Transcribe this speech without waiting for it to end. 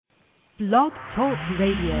Blog Talk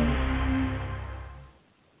Radio.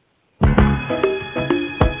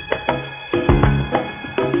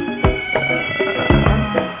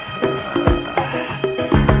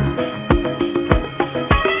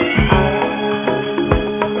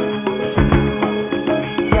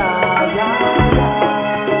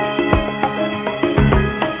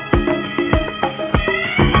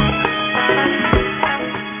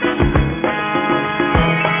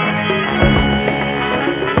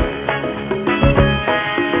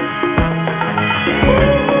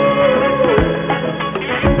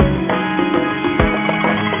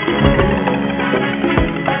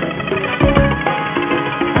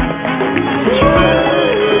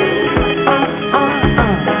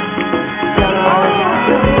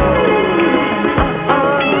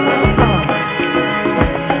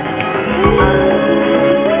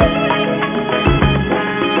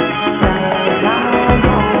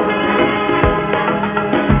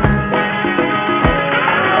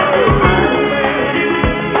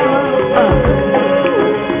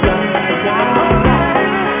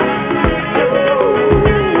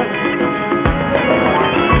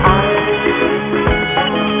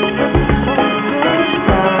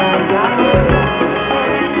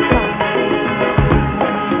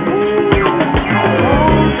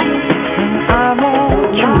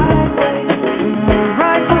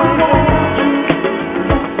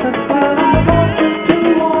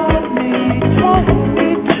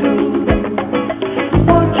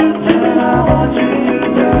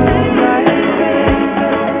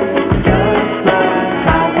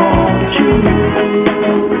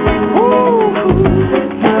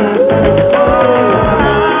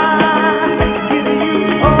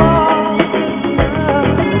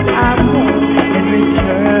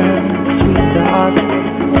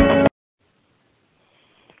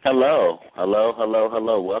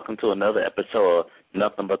 Hello. Welcome to another episode of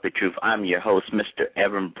Nothing But the Truth. I'm your host, Mr.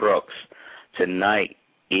 Evan Brooks. Tonight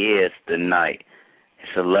is the night.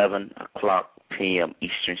 It's 11 o'clock p.m.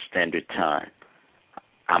 Eastern Standard Time.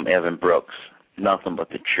 I'm Evan Brooks. Nothing But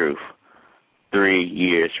the Truth. 3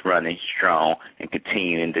 years running strong and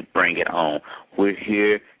continuing to bring it on. We're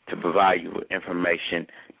here to provide you with information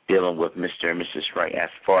dealing with Mr. and Mrs. Right as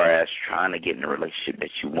far as trying to get in a relationship that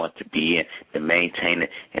you want to be in, to maintain it,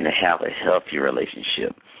 and to have a healthy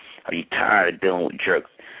relationship. Are you tired of dealing with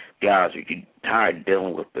jerks? Guys, are you tired of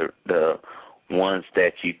dealing with the ones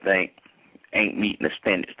that you think ain't meeting the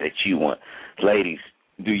standards that you want? Ladies,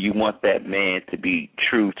 do you want that man to be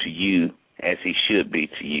true to you as he should be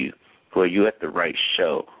to you? Well, you're at the right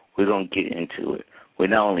show. We're going to get into it. We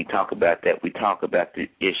not only talk about that, we talk about the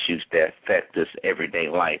issues that affect us everyday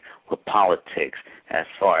life with politics, as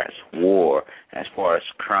far as war, as far as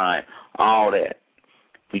crime, all that.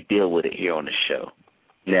 We deal with it here on the show.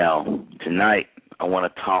 Now, tonight I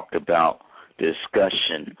want to talk about the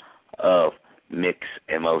discussion of mixed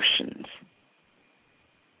emotions.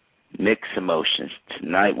 Mixed emotions.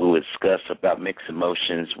 Tonight we will discuss about mixed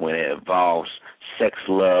emotions when it involves sex,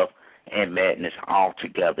 love, and madness all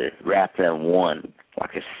together, wrapped in one,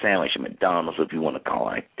 like a sandwich at McDonald's, if you want to call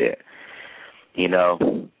it like that. You know,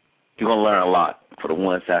 you're going to learn a lot. For the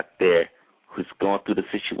ones out there who's going through the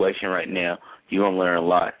situation right now, you're going to learn a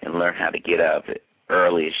lot and learn how to get out of it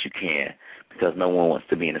early as you can, because no one wants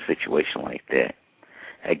to be in a situation like that.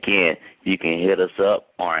 Again, you can hit us up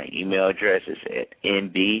on our email address. It's at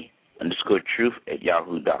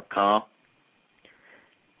nb_truth@yahoo.com.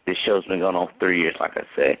 This show's been going on for 3 years, like I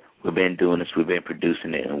said. We've been doing this, we've been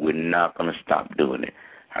producing it, and we're not going to stop doing it.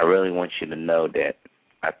 I really want you to know that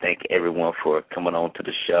I thank everyone for coming on to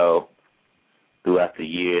the show throughout the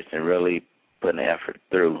years and really putting the effort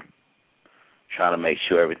through, trying to make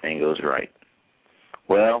sure everything goes right.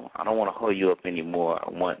 Well, I don't want to hold you up anymore. I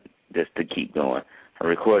want this to keep going. I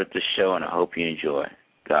recorded the show, and I hope you enjoy.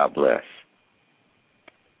 God bless.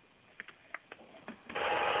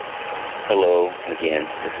 Hello, again,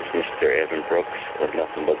 this is Mr. Evan Brooks of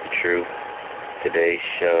Nothing But the Truth. Today's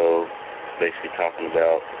show is basically talking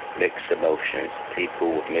about mixed emotions,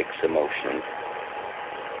 people with mixed emotions.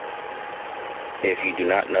 If you do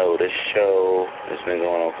not know, this show has been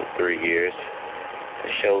going on for 3 years.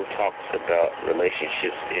 The show talks about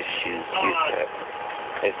relationships, issues,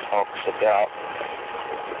 it talks about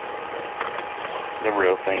the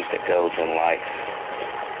real things that goes in life,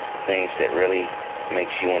 things that really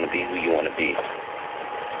makes you want to be who you want to be.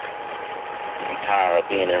 I'm tired of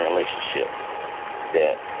being in a relationship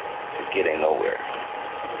that is getting nowhere.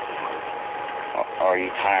 Are you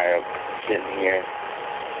tired of sitting here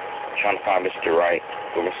trying to find Mr. Right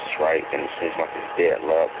or Mrs. Right, and it seems like it's dead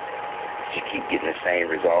luck? You keep getting the same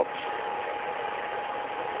results?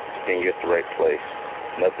 Then you're at the right place.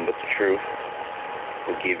 Nothing But the Truth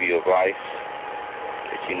will give you advice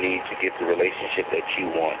that you need to get the relationship that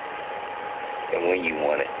you want and when you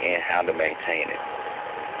want it and how to maintain it.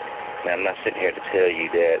 Now, I'm not sitting here to tell you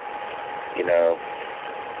that,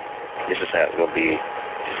 this is how it's going to be.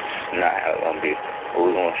 This is not how it's going to be. But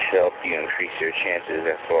we're going to help you increase your chances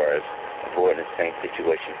as far as avoiding the same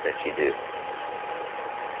situations that you do.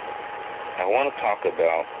 I want to talk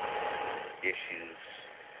about issues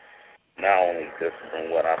not only just from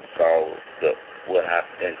what I saw, but what I've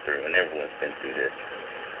been through, and everyone's been through this.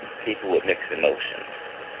 People with mixed emotions.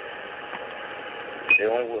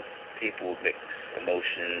 Dealing with people with mixed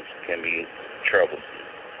emotions can be troublesome.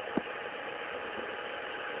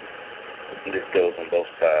 This goes on both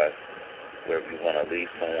sides, where you want to leave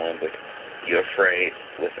someone, but you're afraid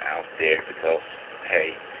what's out there because,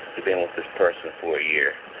 hey, you've been with this person for a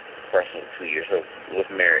year, person for 2 years, so with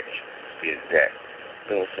marriage, to be exact.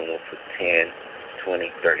 Been with someone for 10, 20,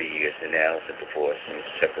 30 years, and now it's a divorce and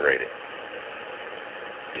you're separated.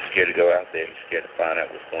 You're scared to go out there, you're scared to find out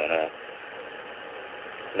what's going on.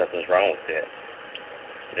 Nothing's wrong with that.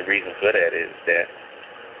 The reason for that is that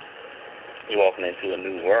you're walking into a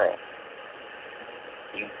new world.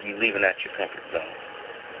 You're leaving out your comfort zone.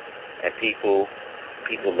 And people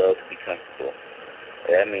love to be comfortable.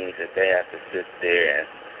 That means that they have to sit there and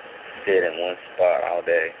sit in one spot all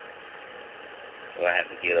day. So I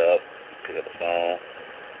have to get up, pick up the phone,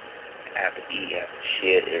 I have to eat, I have to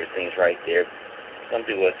shit, everything's right there. Some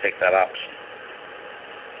people will take that option.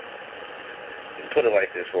 Put it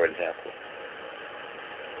like this, for example.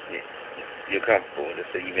 You're comfortable.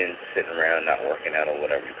 Just say you've been sitting around not working out or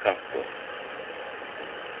whatever. You're comfortable.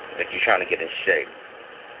 Like you're trying to get in shape.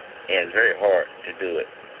 And it's very hard to do it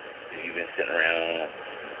if you've been sitting around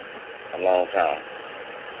a long time.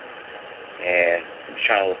 And you're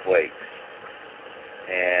trying to lift weights.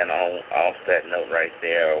 And off that note right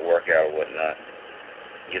there, or workout or whatnot,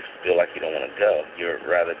 you feel like you don't want to go. You'd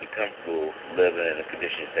rather be comfortable living in the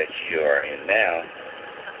conditions that you are in now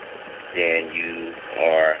than you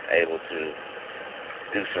are able to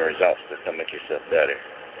do some results to make yourself better.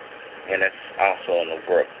 And that's also in the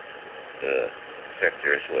work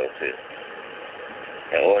sector as well, too.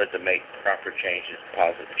 In order to make proper changes,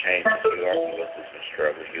 positive changes, you are going to go through some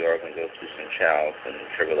struggles. You are going to go through some trials and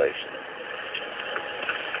tribulations.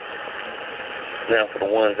 Now, for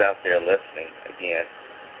the ones out there listening, again,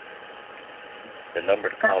 the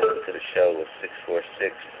number to call into the show is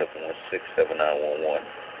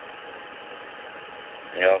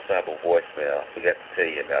 646-716-7911. You also have a voicemail. I forgot to tell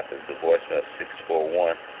you about this. The voicemail is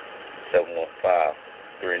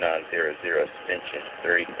 641-715-3900, extension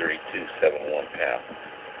 33271#.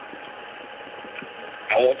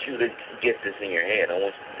 I want you to get this in your head. I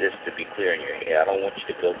want this to be clear in your head. I don't want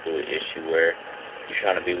you to go through an issue where you're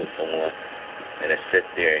trying to be with someone and they sit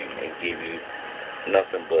there and give you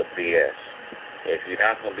nothing but BS. If you're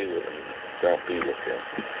not going to be with them, don't be with them.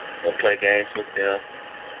 Don't play games with them.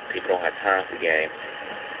 People don't have time for games.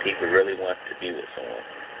 People really want to be with someone.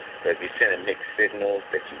 But if you're sending mixed signals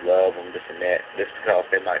that you love them, this and that, just because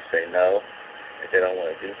they might say no, if they don't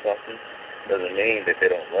want to do something, doesn't mean that they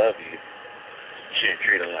don't love you. You shouldn't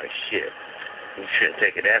treat them like shit. You shouldn't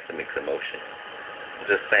take it as a mixed emotion. I'm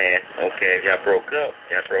just saying, okay, if y'all broke up,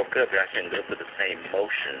 y'all shouldn't go through the same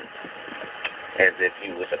emotions as if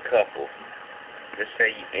you was a couple. Just say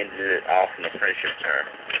you ended it off in a friendship term.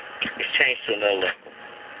 It's changed to another level.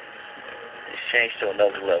 It's changed to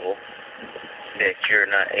another level that you're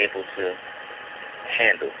not able to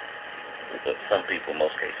handle with some people in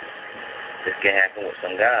most cases. This can happen with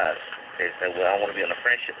some guys. They say, well, I want to be on a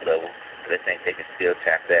friendship level, but they think they can still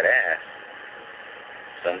tap that ass.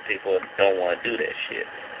 Some people don't want to do that shit.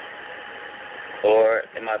 Or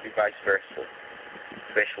it might be vice versa,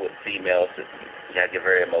 especially with females. You gotta get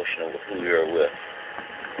very emotional with who you're with.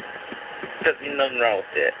 Because there's nothing wrong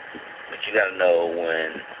with that. But you gotta know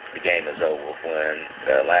when the game is over, when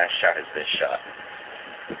the last shot has been shot.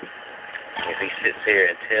 If he sits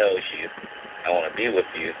here and tells you, I want to be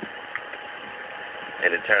with you,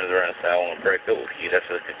 and it turns around and says, I want to break up with you, that's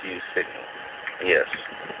a confused signal. Yes.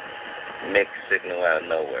 Mixed signal out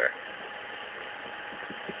of nowhere.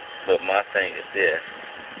 But my thing is this.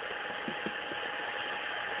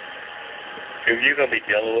 If you're going to be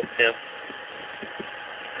dealing with him,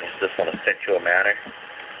 it's just on a sexual matter.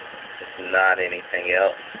 It's not anything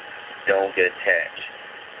else. Don't get attached.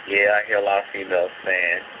 Yeah, I hear a lot of females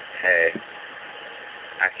saying, hey,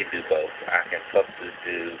 I can do both. I can fuck this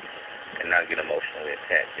dude and not get emotionally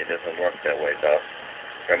attached. It doesn't work that way, though.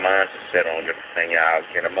 Their minds are set on different things. I'll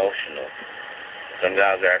get emotional. Some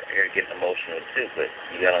guys are out here getting emotional, too, but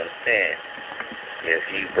you got to understand, if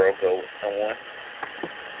you broke up with someone,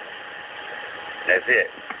 That's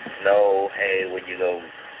it. No, hey, will you go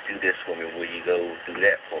do this for me? Will you go do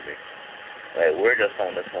that for me? Like, we're just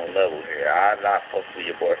on this one level here. I'm not supposed to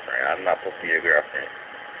be your boyfriend. I'm not supposed to be your girlfriend.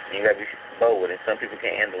 You gotta be bold with it. Some people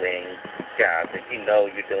can't handle it. And guys, if you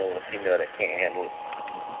know you're dealing with a female that can't handle it,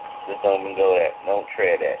 just don't even go that. Don't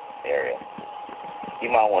tread that area.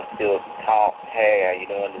 You might want to still talk, hey, how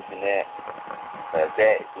you doing, this and that. But if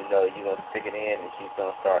that, you know, you're going to stick it in and she's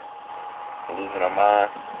going to start losing her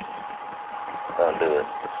mind, don't do it.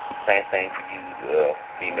 Same thing for you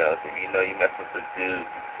females. If you know you mess with a dude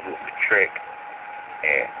who's a trick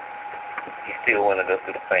and you still want to go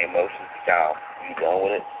through the same motions, y'all, you done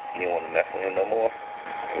with it, you don't want to mess with him no more,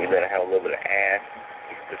 and you let him have a little bit of ass,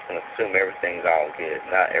 you're just going to assume everything's all good.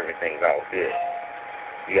 Not everything's all good.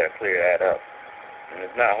 You got to clear that up. And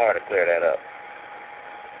it's not hard to clear that up.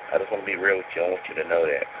 I just want to be real with you. I want you to know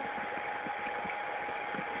that.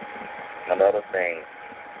 Another thing,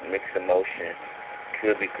 mixed emotion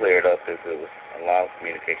could be cleared up if there was a lot of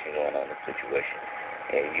communication going on in the situation.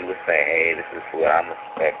 And you would say, hey, this is what I'm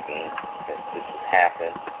expecting since this has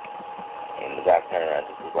happened. And the guy turned around,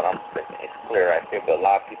 this is what I'm expecting. It's clear right there, but a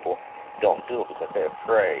lot of people don't do it because they're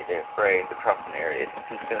afraid. They're afraid the trusting area is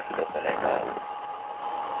too sensitive in their mind.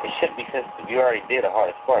 It shouldn't be sensitive. You already did the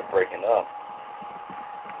hardest part, breaking up.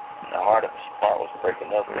 And the hardest part was breaking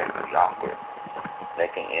up, and that can be awkward. That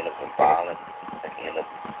can end up in violence. That can end up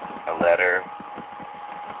in a letter.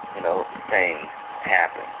 You know, things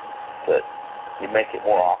happen. But you make it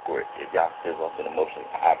more awkward if y'all still going through the emotions.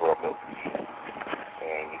 I broke up with you.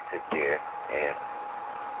 And you sit there and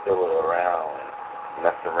fiddle it around and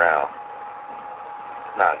mess around.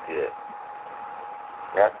 It's not good.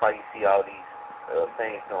 That's why you see all these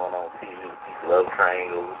things going on TV, these love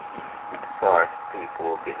triangles, as far as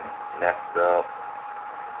people getting messed up.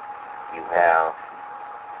 You have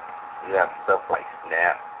stuff like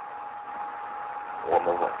Snap. A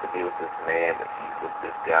woman wants to be with this man, but she's with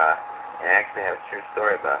this guy. And I actually have a true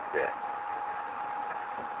story about that.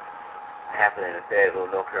 It happened in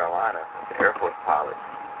Fayetteville, North Carolina. The Air Force pilot.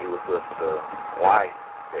 He was with the wife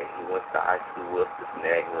that he went to high school with, this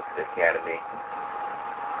man, he went to the academy,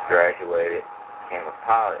 graduated, became a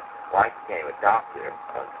pilot. Wife became a doctor,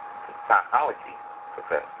 a psychology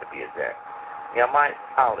professor to be exact. Yeah, I might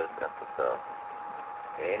call this episode.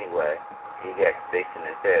 Anyway, he got stationed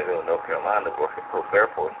in Fayetteville, North Carolina, to work at Pope Air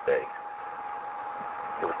Force Base.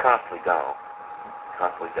 He was constantly gone.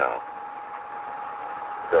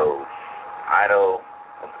 So,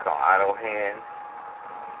 what's it called, idle hands,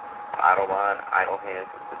 idle hands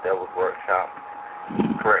is the devil's workshop.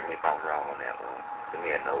 Correct me if I'm wrong on that one. Give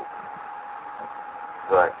me a note.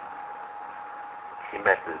 But she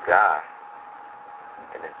met this guy,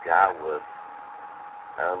 and this guy was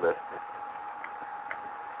enlisted.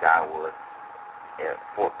 This guy was at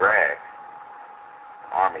Fort Bragg,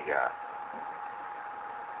 Army guy.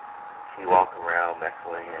 She walked around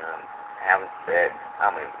messing with him, having sex.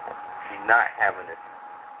 I mean, she's not having it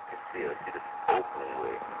concealed. She's just open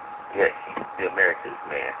with it. Yet she's still married to this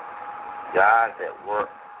man. Guys at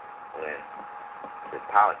work, when the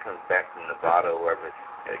pilot comes back from Nevada or wherever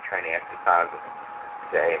it's training exercises,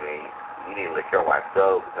 say, hey, man, you need to let your wife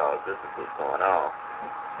go because this is what's going on.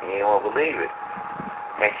 And you won't believe it.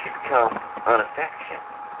 And she becomes unaffectionate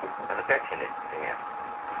to him.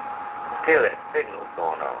 Still that signal's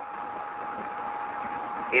going on.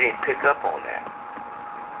 He didn't pick up on that.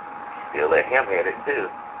 She still let him hit it too.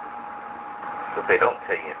 But they don't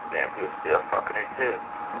tell you that he was still fucking her too.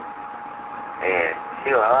 And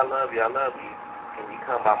she was, I love you. Can you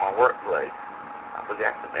come by my workplace? I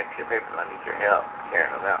forgot some extra papers. I need your help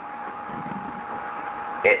carrying them out.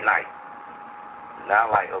 At night.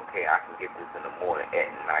 Not like, okay, I can get this in the morning. At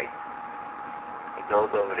night. He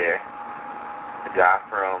goes over there. The guy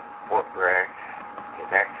from Fort Bragg is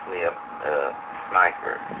actually a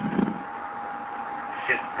sniper.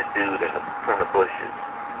 Shoots the dude from the bushes.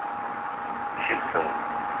 Shoots him.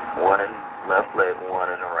 One in the left leg,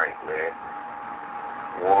 one in the right leg.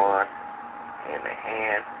 One in the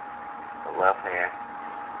hand, the left hand,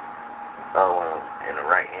 other one in the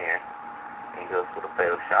right hand. And he goes for the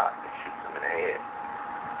fatal shot and shoots him in the head.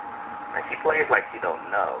 And she plays like she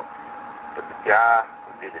don't know. But the guy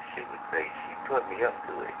who did the shit would say, she put me up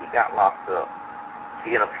to it. He got locked up.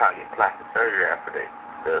 He ended up trying to get plastic surgery after the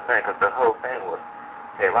thing, because the whole thing was,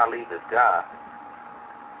 hey, if I leave this guy,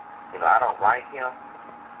 you know, I don't like him,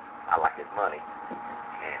 I like his money.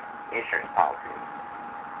 And insurance policy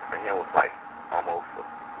for him was like almost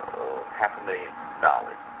 $500,000.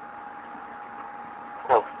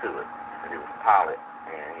 Close to it. And he was a pilot,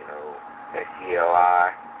 and, you know,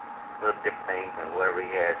 SGLI, little different things and whatever he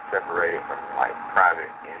had separated from like private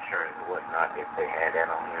insurance and whatnot, if they had that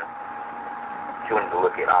on him. She wanted to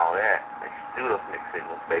look at all that and do those mixed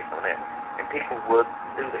signals based on that. And people would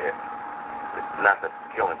do that. It's not the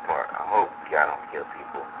killing part. I hope y'all don't kill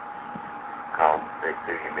people. They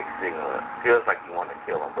threw your mixed signal. It feels like you want to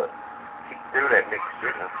kill them, but she threw that mixed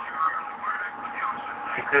signal.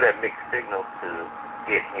 She threw that mixed signal to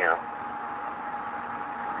get him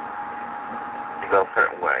to go a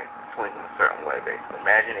certain way, swing him a certain way, basically.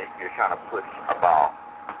 Imagine if you're trying to push a ball,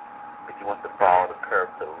 if you want the ball to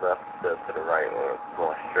curve to the left instead of to the right or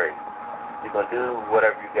going straight. You're going to do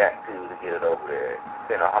whatever you got to get it over there,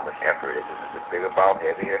 depending on how much effort it is. If it's a bigger ball,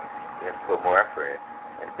 heavier, you have to put more effort in.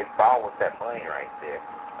 And the big ball was that money right there.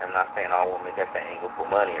 I'm not saying all women got the angle for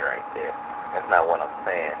money right there. That's not what I'm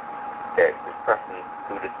saying. That this person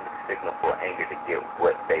threw this signal for anger to get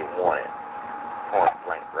what they wanted, point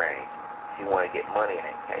blank range. She wanted to get money in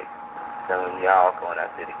that case. Some of y'all going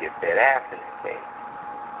out there to get that ass in that case.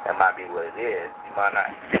 That might be what it is. You might not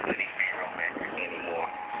really be romantic anymore.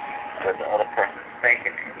 But the other person's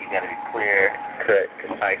thinking it. You got to be clear, cut,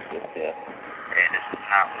 concise with them. And this is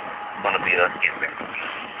not going to be us getting back to you.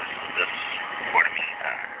 Just for the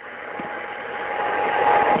meantime.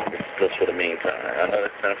 Just for the meantime. I know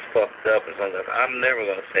it sounds fucked up and something. I'm never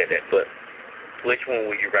going to say that, but which one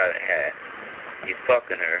would you rather have? You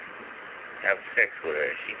fucking her, have sex with her,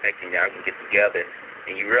 she thinking y'all can get together,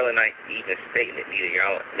 and you really not even stating it. Neither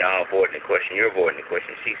y'all avoiding the question, you're avoiding the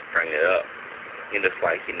question, she's bringing it up. You're just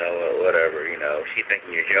like, whatever, she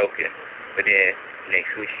thinking you're joking. But then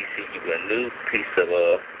next week she sees you with a new piece of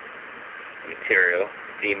material,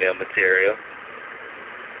 female material.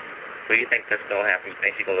 What do you think that's going to happen? You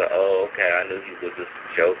think she's going to go, oh, okay, I knew you was just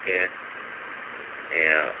joking,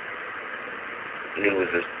 and knew you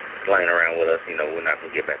was just playing around with us, we're not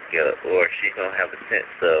going to get back together. Or she's going to have a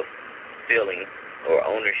sense of feeling or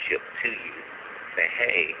ownership to you, saying,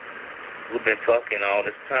 hey, we've been fucking all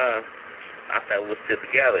this time. I thought we were still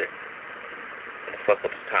together. I'm going to fuck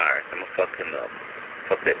up his tires. I'm going to fuck him up.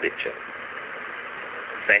 Fuck that bitch up.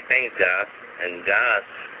 Same thing, guys. And guys,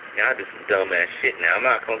 y'all do some dumb-ass shit now. I'm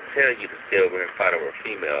not going to tell you to stay over and fight over a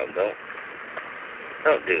female.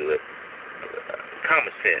 Don't do it.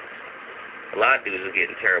 Common sense. A lot of dudes are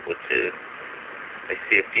getting terrible, too. They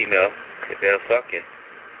see a female, they're fucking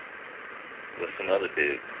with some other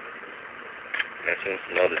dude. Messing with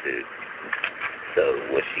some other dude.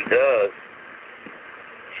 So what she does,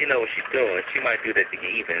 she knows what she's doing. She might do that to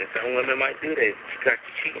get even. Some women might do that. She got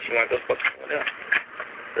you cheating. She might go fuck someone else.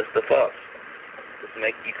 That's the fuck. Just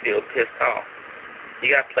make you feel pissed off.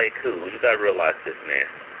 You gotta play cool. You gotta realize this, man.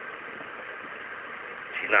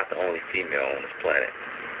 She's not the only female on this planet.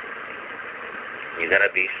 You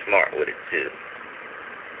gotta be smart with it too.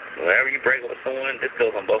 Whenever you break up with someone, this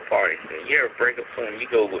goes on both parties. When you ever break up with someone, you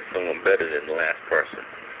go with someone better than the last person.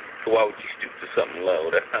 So why would you stoop to something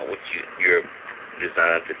low? That's not what you're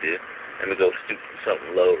designed to do. Let me go stoop to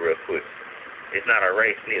something low real quick. It's not a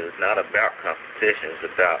race neither. It's not about competition.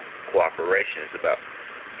 It's about cooperation. It's about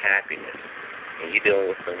happiness. And you're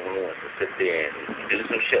dealing with someone who wants to sit there and do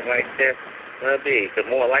some shit like that, well, because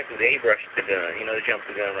more likely they brush the gun. They jump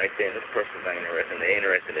the gun right there, and this person's not interested. They're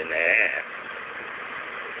interested in that ass.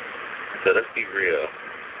 So let's be real.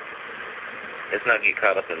 Let's not get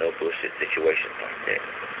caught up in no bullshit situations like that,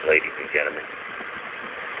 ladies and gentlemen.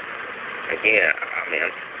 Again,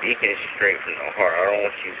 I'm speaking straight from the heart. I don't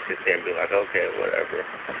want you to sit there and be like, okay, whatever.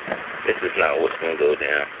 This is not what's going to go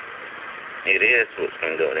down. It is what's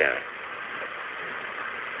going to go down.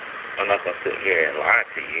 I'm not going to sit here and lie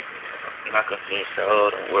to you. I'm not going to say,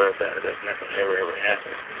 oh, don't worry about it. That's not going to ever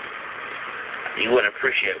happen. You wouldn't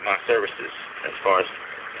appreciate my services as far as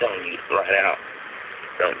telling you right out,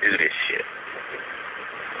 don't do this shit.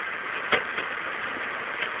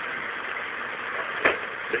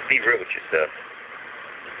 Just be real with yourself.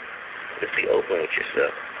 Just be open with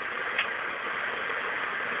yourself.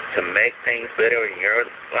 To make things better in your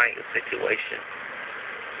situation,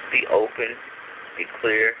 be open, be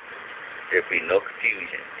clear. There'll be no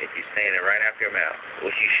confusion if you're saying it right out your mouth.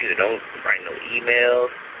 What you should. Don't write no emails,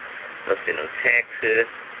 don't send no texts.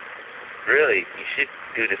 Really, you should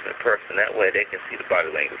do this in person. That way they can see the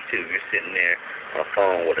body language too. You're sitting there on a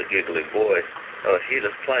phone with a giggly voice. Oh, she's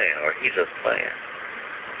just playing, or he's just playing.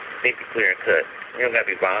 Make it clear and cut. You don't got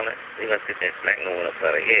to be violent. You don't got to sit there and smack no one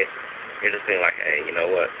upside the head. You're just being like, hey, you know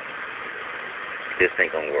what? This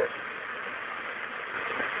ain't going to work.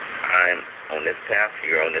 I'm on this path,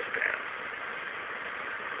 you're on this path.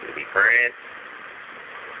 We'll be friends.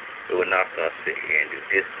 But we're not going to sit here and do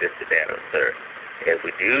this, that, or third. if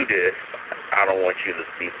we do this, I don't want you to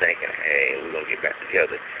be thinking, hey, we're going to get back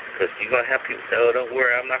together. Because you're going to have people say, oh, don't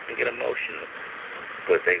worry, I'm not going to get emotional.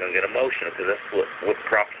 But they're going to get emotional because that's what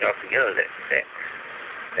prompts y'all together, that sex.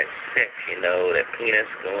 That sex, that penis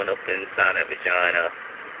going up inside that vagina,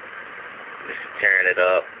 just tearing it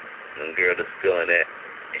up, and the girl just feeling that,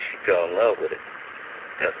 and she fell in love with it.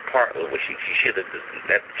 That's part of what she should have,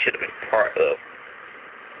 that should have been part of,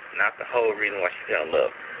 not the whole reason why she fell in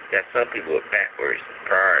love. That some people are backwards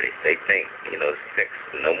priorities. They think, sex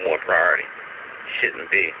is no more priority.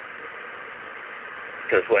 Shouldn't be.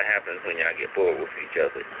 Because what happens when y'all get bored with each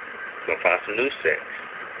other? You're going to find some new sex.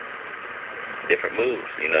 Different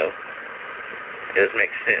moves, It doesn't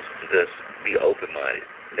make sense to just be open-minded.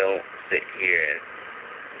 Don't sit here and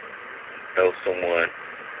throw someone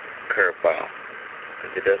a curveball.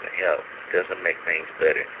 Because it doesn't help. It doesn't make things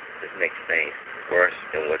better. It just makes things worse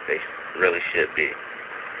than what they really should be.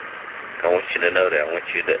 I want you to know that. I want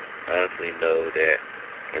you to honestly know that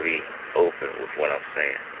and be open with what I'm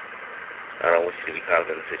saying. I don't want you to be caught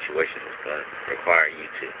in a situation that's going to require you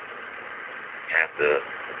to have to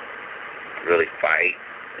really fight,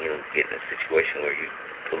 get in a situation where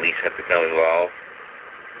police have to come involved.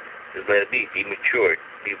 Just let it be. Be mature.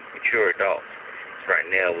 Be mature adults. Right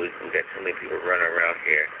now, we got too many people running around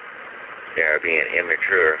here that are being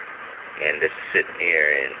immature and just sitting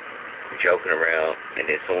here and joking around, and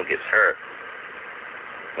then someone gets hurt.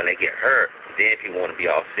 When they get hurt, then people want to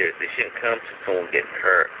be all serious. They shouldn't come to someone getting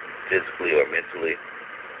hurt physically or mentally.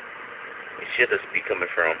 It should just be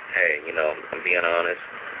coming from, hey, I'm being honest.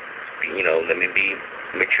 Let me be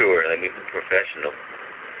mature. Let me be professional.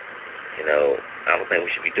 I don't think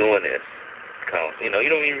we should be doing this. Because, you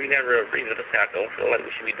don't even have a reason to say I don't feel like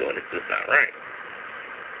we should be doing this. It's not right.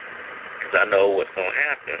 Because I know what's going to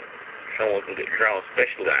happen. Someone can get drawn,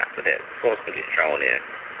 especially after that. Someone's going to get drawn in.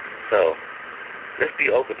 So, let's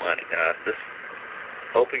be open-minded, guys. Just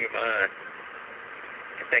open your mind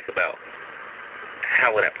and think about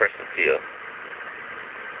how would that person feel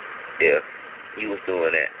if you was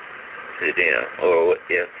doing that to them, or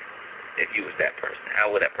if you was that person.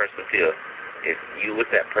 How would that person feel if you was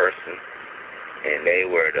that person and they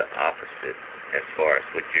were the opposite as far as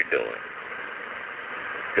what you're doing?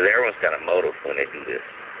 Because everyone's got a motive when they do this.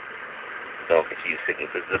 Don't confuse sickness.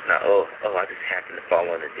 It's not, I just happened to fall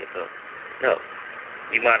on the dick. No.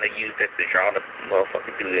 You might have used that to draw the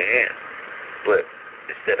motherfucker through your hands. But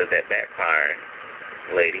instead of that backfiring,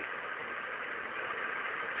 lady,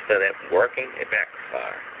 instead of that working, it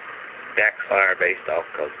backfired. Backfire based off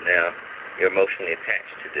because now you're emotionally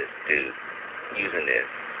attached to this dude using this.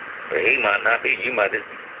 But he might not be. You might just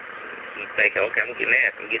be thinking, okay, I'm getting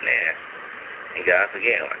ass. And guys,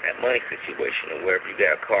 again, like that money situation or wherever you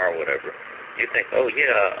got a car or whatever, you think, oh,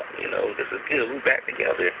 yeah, this is good. We're back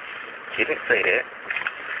together. She didn't say that.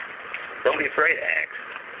 Don't be afraid to ask.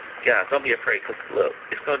 Guys, don't be afraid because, look,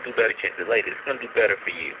 it's going to do better chances later. It's going to do better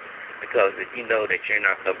for you because if you know that you're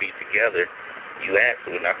not going to be together, you ask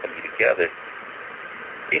that we're not going to be together,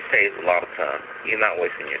 it saves a lot of time. You're not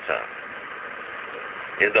wasting your time.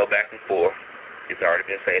 Just go back and forth. It's already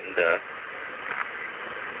been said and done.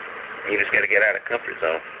 You just got to get out of the comfort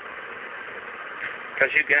zone. Because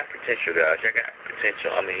you got potential, guys. You got potential.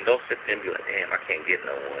 I mean, don't sit there and be like, damn, I can't get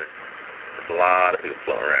no one. There's a lot of people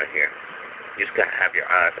floating around here. You just got to have your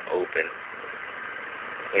eyes open.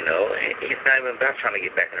 And it's not even about trying to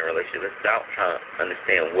get back in a relationship. It's about trying to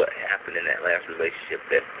understand what happened in that last relationship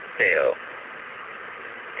that failed.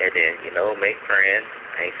 And then, make friends.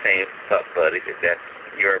 I ain't saying fuck buddies if that's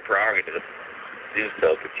your prerogative. Do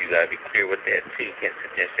so, but you got to be clear with that, too. You can't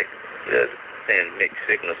sit there and send mixed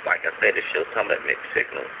signals. Like I said, it shows some of that mixed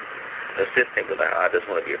signals. Don't sit there and be like, I just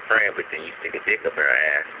want to be a friend, but then you stick a dick up her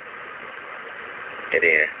ass. And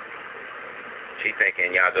then she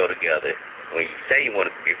thinking y'all go together. When you say you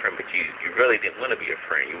want to be a friend, but you really didn't want to be a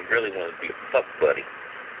friend. You really want to be a fuck buddy.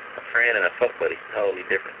 A friend and a fuck buddy is totally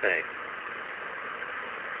different things.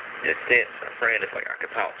 In a sense, a friend is like I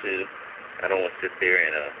can talk to. I don't want to sit there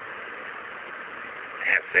and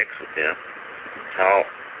have sex with them. Talk,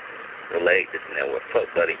 relate, this and that. With fuck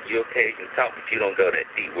buddy, you occasionally talk, but you don't go that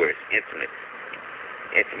deep where it's intimate.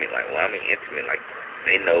 Intimate, like, well, I mean intimate, like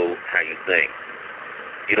they know how you think.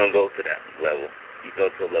 You don't go to that level. You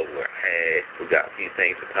go to a level where, hey, we got a few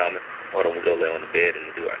things in common. Why don't we go lay on the bed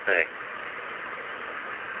and do our thing?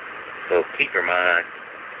 So keep your mind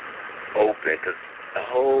open, because the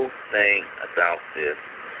whole thing about this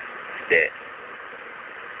is that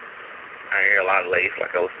I hear a lot of ladies,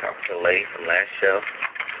 like I was talking to a lady from last show.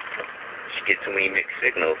 She gets too many mixed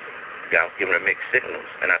signals. I was giving her mixed signals.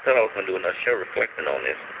 And I thought I was going to do another show reflecting on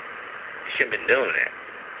this. She shouldn't have been doing that.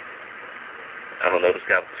 I don't know, this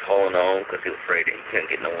guy was holding on because he was afraid that he couldn't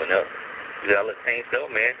get no one else. You gotta let things go,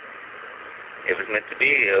 man. If it's meant to be,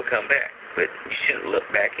 it'll come back. But you shouldn't look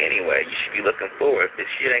back anyway. You should be looking forward. If this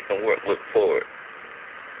shit ain't gonna work, look forward.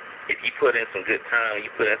 If you put in some good time, you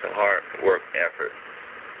put in some hard work, effort,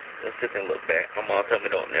 don't sit there and look back. My mom told me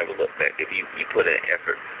don't never look back if you put in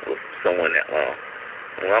effort with someone that long.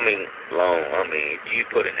 Well, I mean long. I mean, if you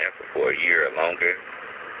put in effort for a year or longer,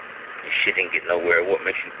 you shit didn't get nowhere. What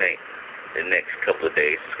makes you think the next couple of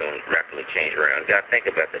days is going to rapidly change around? You got to think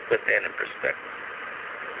about that. Put that in perspective.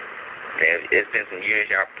 And it's been some years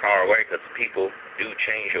y'all far away because people do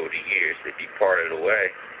change over the years. If you parted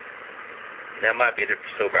away, that might be the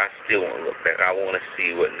so, but I still want to look back. I want to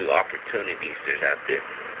see what new opportunities there's out there.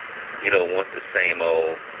 You don't want the same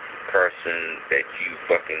old person that you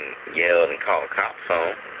fucking yelled and called cops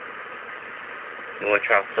on. You want to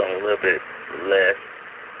try something a little bit less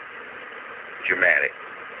dramatic.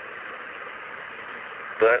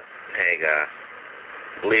 But, hey guys,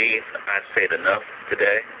 believe I said enough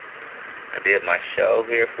today. I did my show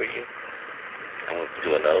here for you. I'm going to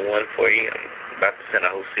do another one for you. I'm about to send a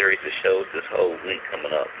whole series of shows this whole week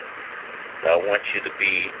coming up. So I want you to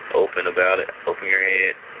be open about it. Open your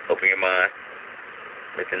head. Open your mind.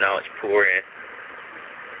 Let the knowledge pour in.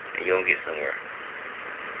 And you're going to get somewhere.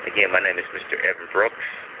 Again, my name is Mr. Evan Brooks.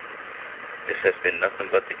 This has been Nothing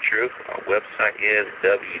But the Truth. Our website is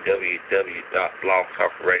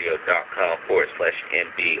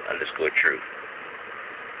www.blogtalkradio.com/NB_truth.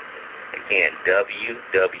 Again,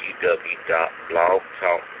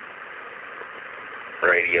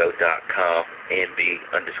 www.blogtalkradio.com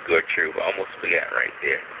NB_truth. Almost forgot right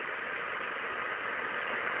there.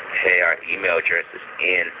 Hey, our email address is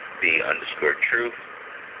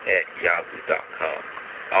NB_truth@yahoo.com.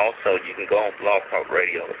 Also, you can go on Blog Talk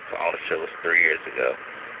Radio for all the shows 3 years ago.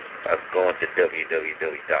 I was going to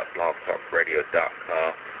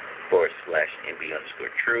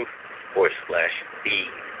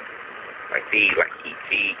www.blogtalkradio.com/NB_truth/feed. Like feed, like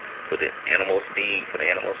E.T. for the animals, feed for the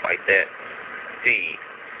animals like that. Feed.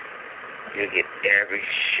 You'll get every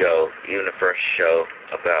show, even the first show,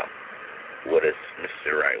 about what is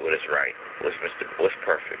Mr. Right, what is right, what's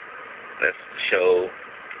perfect. That's the show,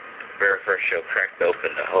 very first show, cracked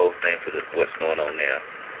open the whole thing for what's going on now.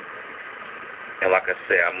 And like I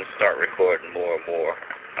said, I'm gonna start recording more and more.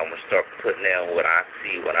 I'm gonna start putting down what I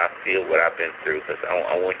see, what I feel, what I've been through, because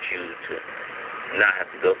I want you to not have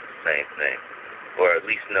to go through the same thing, or at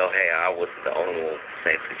least know, hey, I wasn't the only one with the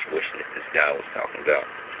same situation that this guy was talking about.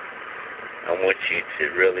 I want you to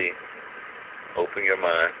really open your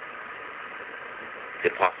mind to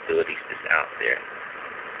possibilities that's out there.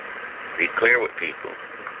 Be clear with people.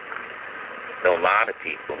 Don't lie to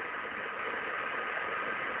people.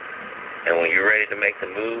 And when you're ready to make the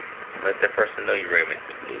move, let that person know you're ready to make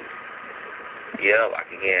the move. Yeah,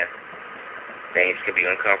 like again, things can be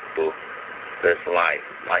uncomfortable. That's life.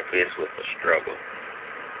 Life is with a struggle.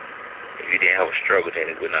 If you didn't have a struggle, then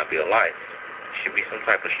it would not be a life. It should be some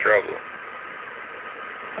type of struggle.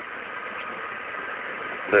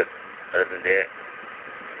 But other than that,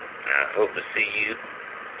 I hope to see you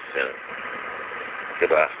soon.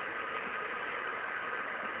 Goodbye.